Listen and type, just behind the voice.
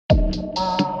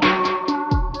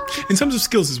In terms of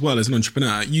skills as well as an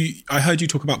entrepreneur, I heard you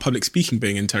talk about public speaking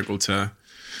being integral to.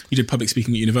 You did public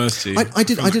speaking at university. I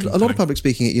did a lot of public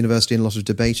speaking at university and a lot of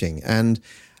debating. And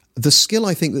the skill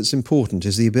I think that's important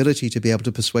is the ability to be able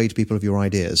to persuade people of your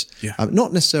ideas. Yeah.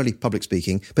 Not necessarily public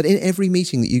speaking, but in every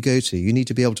meeting that you go to, you need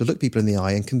to be able to look people in the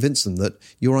eye and convince them that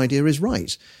your idea is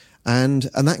right. And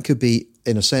that could be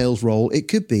in a sales role. It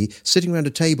could be sitting around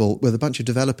a table with a bunch of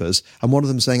developers and one of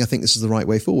them saying, I think this is the right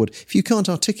way forward. If you can't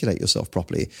articulate yourself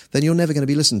properly, then you're never going to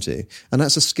be listened to. And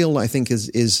that's a skill that I think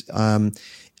is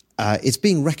it's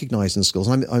being recognised in schools.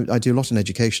 I do a lot in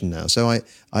education now. So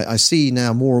I see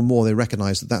now more and more they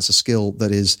recognise that that's a skill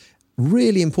that is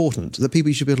really important, that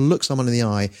people should be able to look someone in the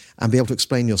eye and be able to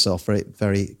explain yourself very,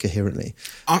 very coherently.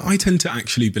 I tend to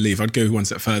actually believe, I'd go one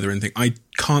step further and think, I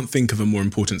can't think of a more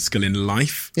important skill in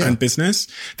life and business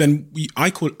than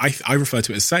I refer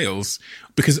to it as sales,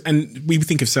 because, and we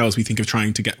think of sales, we think of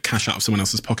trying to get cash out of someone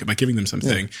else's pocket by giving them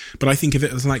something. Yeah. But I think of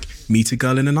it as like meet a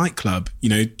girl in a nightclub,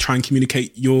 try and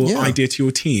communicate your idea to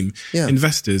your team,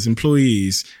 investors,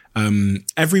 employees,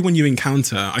 everyone you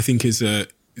encounter, I think is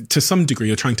to some degree,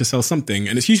 you're trying to sell something,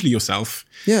 and it's usually yourself.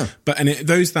 Yeah. But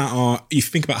those that are, you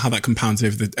think about how that compounds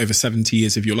over 70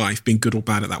 years of your life, being good or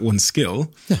bad at that one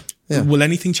skill. Yeah. Yeah. Will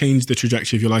anything change the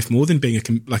trajectory of your life more than being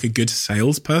a good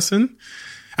salesperson?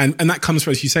 And that comes,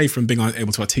 as you say, from being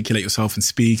able to articulate yourself and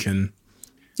speak and.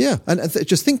 Yeah, and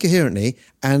just think coherently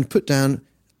and put down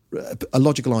a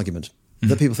logical argument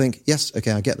that people think, yes,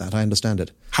 okay, I get that, I understand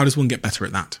it. How does one get better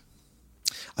at that?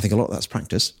 I think a lot of that's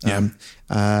practice. Yeah.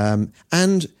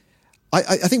 And I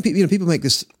think people make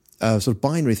this sort of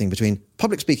binary thing between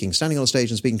public speaking, standing on a stage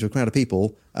and speaking to a crowd of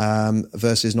people,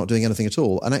 versus not doing anything at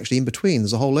all. And actually in between,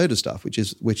 there's a whole load of stuff, which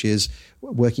is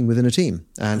working within a team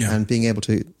and being able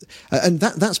to, and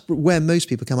that's where most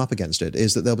people come up against it,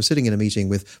 is that they'll be sitting in a meeting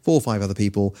with 4 or 5 other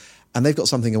people and they've got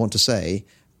something they want to say.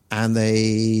 And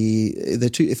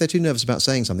if they're too nervous about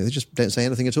saying something, they just don't say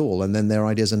anything at all, and then their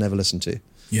ideas are never listened to.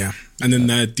 Yeah, and then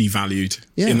they're devalued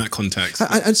in that context.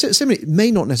 And similarly, it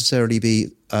may not necessarily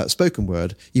be spoken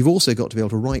word. You've also got to be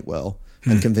able to write well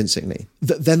and convincingly.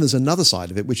 Then there's another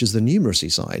side of it, which is the numeracy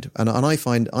side, and I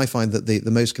find that the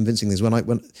most convincing thing is when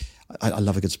I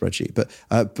love a good spreadsheet, but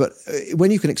when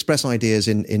you can express ideas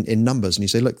in numbers and you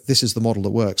say, look, this is the model that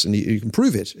works, and you can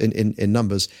prove it in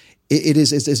numbers.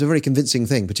 It's a very convincing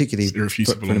thing, particularly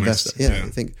for an investor. Yeah, you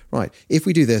think, right, if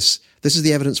we do this, this is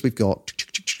the evidence we've got.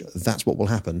 That's what will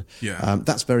happen. Yeah,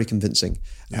 that's very convincing.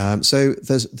 Yeah. So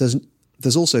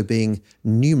there's also being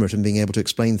numerate and being able to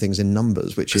explain things in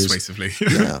numbers, which persuasively.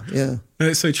 Yeah.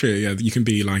 It's so true. Yeah, you can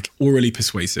be like orally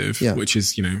persuasive, which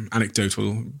is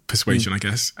anecdotal persuasion, I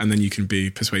guess, and then you can be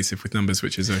persuasive with numbers,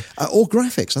 which is or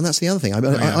graphics, and that's the other thing.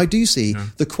 I do see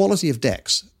the quality of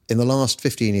decks in the last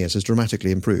 15 years has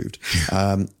dramatically improved,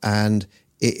 and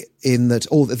in that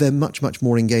they're much, much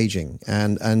more engaging,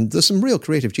 and there's some real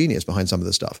creative genius behind some of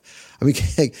the stuff. I mean,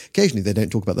 occasionally they don't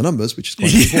talk about the numbers, which is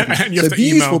quite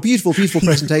important. So beautiful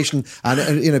presentation,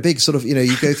 and big sort of,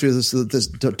 you go through this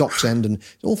docs end, and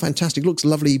it's all fantastic, looks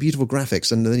lovely, beautiful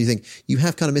graphics, and then you think you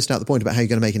have kind of missed out the point about how you're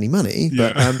going to make any money.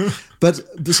 But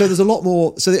so there's a lot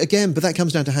more. So again, but that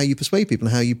comes down to how you persuade people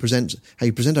and how you present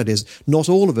ideas. Not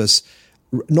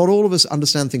all of us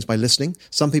understand things by listening.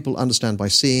 Some people understand by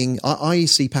seeing. I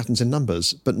see patterns in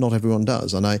numbers, but not everyone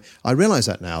does. And I realize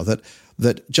that now,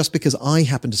 that just because I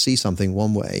happen to see something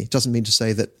one way doesn't mean to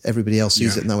say that everybody else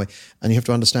sees it in that way. And you have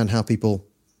to understand how people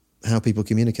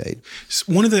communicate.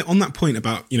 So on that point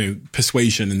about,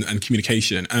 persuasion and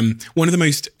communication, one of the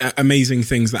most amazing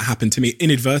things that happened to me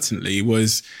inadvertently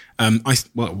was, one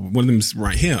of them's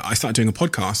right here. I started doing a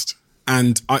podcast.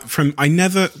 And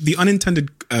the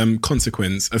unintended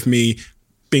consequence of me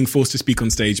being forced to speak on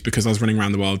stage because I was running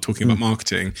around the world talking about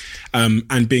marketing,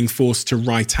 and being forced to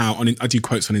write out I do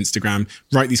quotes on Instagram,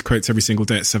 write these quotes every single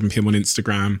day at 7 p.m. on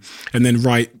Instagram, and then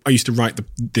I used to write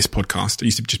this podcast. I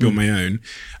used to just be on my own.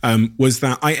 Was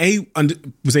that I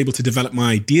was able to develop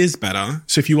my ideas better.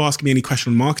 So if you ask me any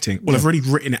question on marketing, I've already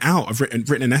written it out. I've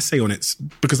written an essay on it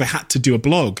because I had to do a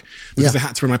blog, because I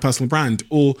had to run my personal brand.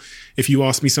 Or if you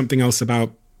ask me something else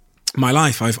about my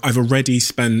life, I've already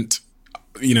spent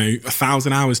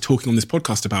 1,000 hours talking on this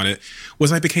podcast about it.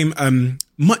 I became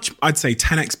I'd say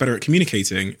 10x better at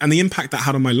communicating, and the impact that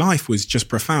had on my life was just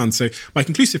profound. So my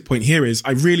conclusive point here is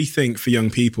I really think for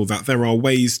young people that there are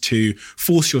ways to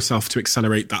force yourself to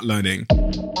accelerate that learning.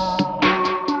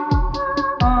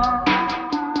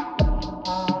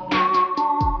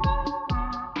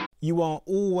 You are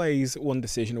always one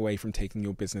decision away from taking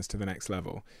your business to the next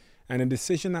level. And a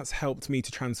decision that's helped me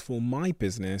to transform my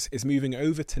business is moving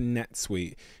over to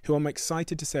NetSuite, who I'm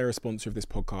excited to say are a sponsor of this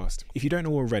podcast. If you don't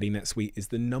know already, NetSuite is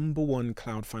the #1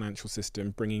 cloud financial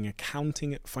system, bringing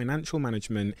accounting, financial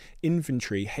management,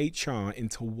 inventory, HR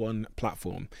into one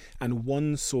platform and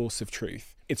one source of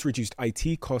truth. It's reduced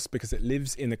IT costs because it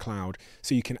lives in the cloud,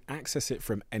 so you can access it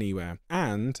from anywhere.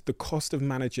 And the cost of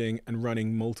managing and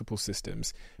running multiple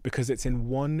systems because it's in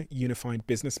one unified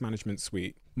business management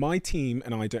suite. My team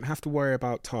and I don't have to worry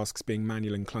about tasks being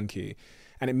manual and clunky.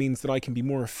 And it means that I can be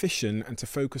more efficient and to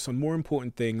focus on more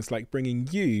important things like bringing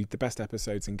you the best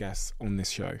episodes and guests on this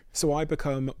show. So I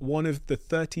become one of the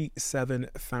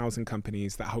 37,000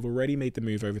 companies that have already made the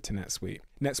move over to NetSuite.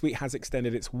 NetSuite has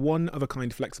extended its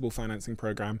one-of-a-kind flexible financing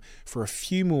program for a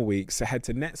few more weeks. So head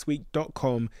to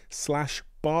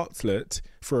netsuite.com/Bartlett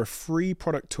for a free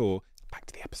product tour. Back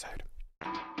to the episode.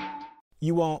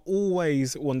 You are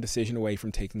always one decision away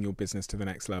from taking your business to the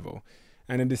next level.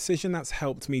 And a decision that's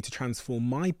helped me to transform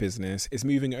my business is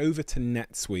moving over to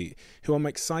NetSuite, who I'm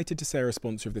excited to say are a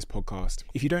sponsor of this podcast.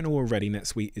 If you don't know already,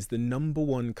 NetSuite is the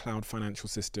 #1 cloud financial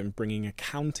system, bringing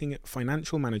accounting,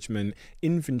 financial management,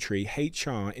 inventory,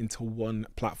 HR into one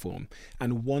platform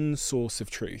and one source of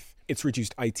truth. It's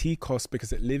reduced IT costs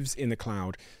because it lives in the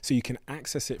cloud, so you can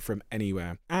access it from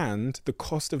anywhere. And the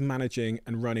cost of managing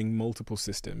and running multiple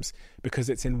systems because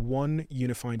it's in one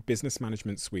unified business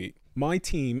management suite. My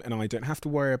team and I don't have to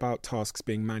worry about tasks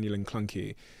being manual and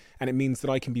clunky. And it means that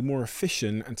I can be more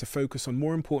efficient and to focus on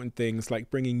more important things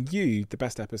like bringing you the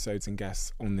best episodes and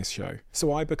guests on this show.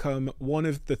 So I become one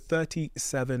of the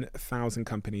 37,000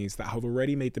 companies that have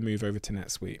already made the move over to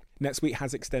NetSuite. NetSuite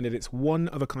has extended its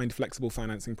one-of-a-kind flexible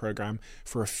financing program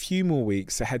for a few more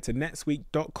weeks. So head to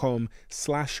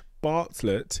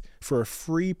netsuite.com/Bartlett for a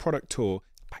free product tour.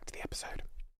 Back to the episode.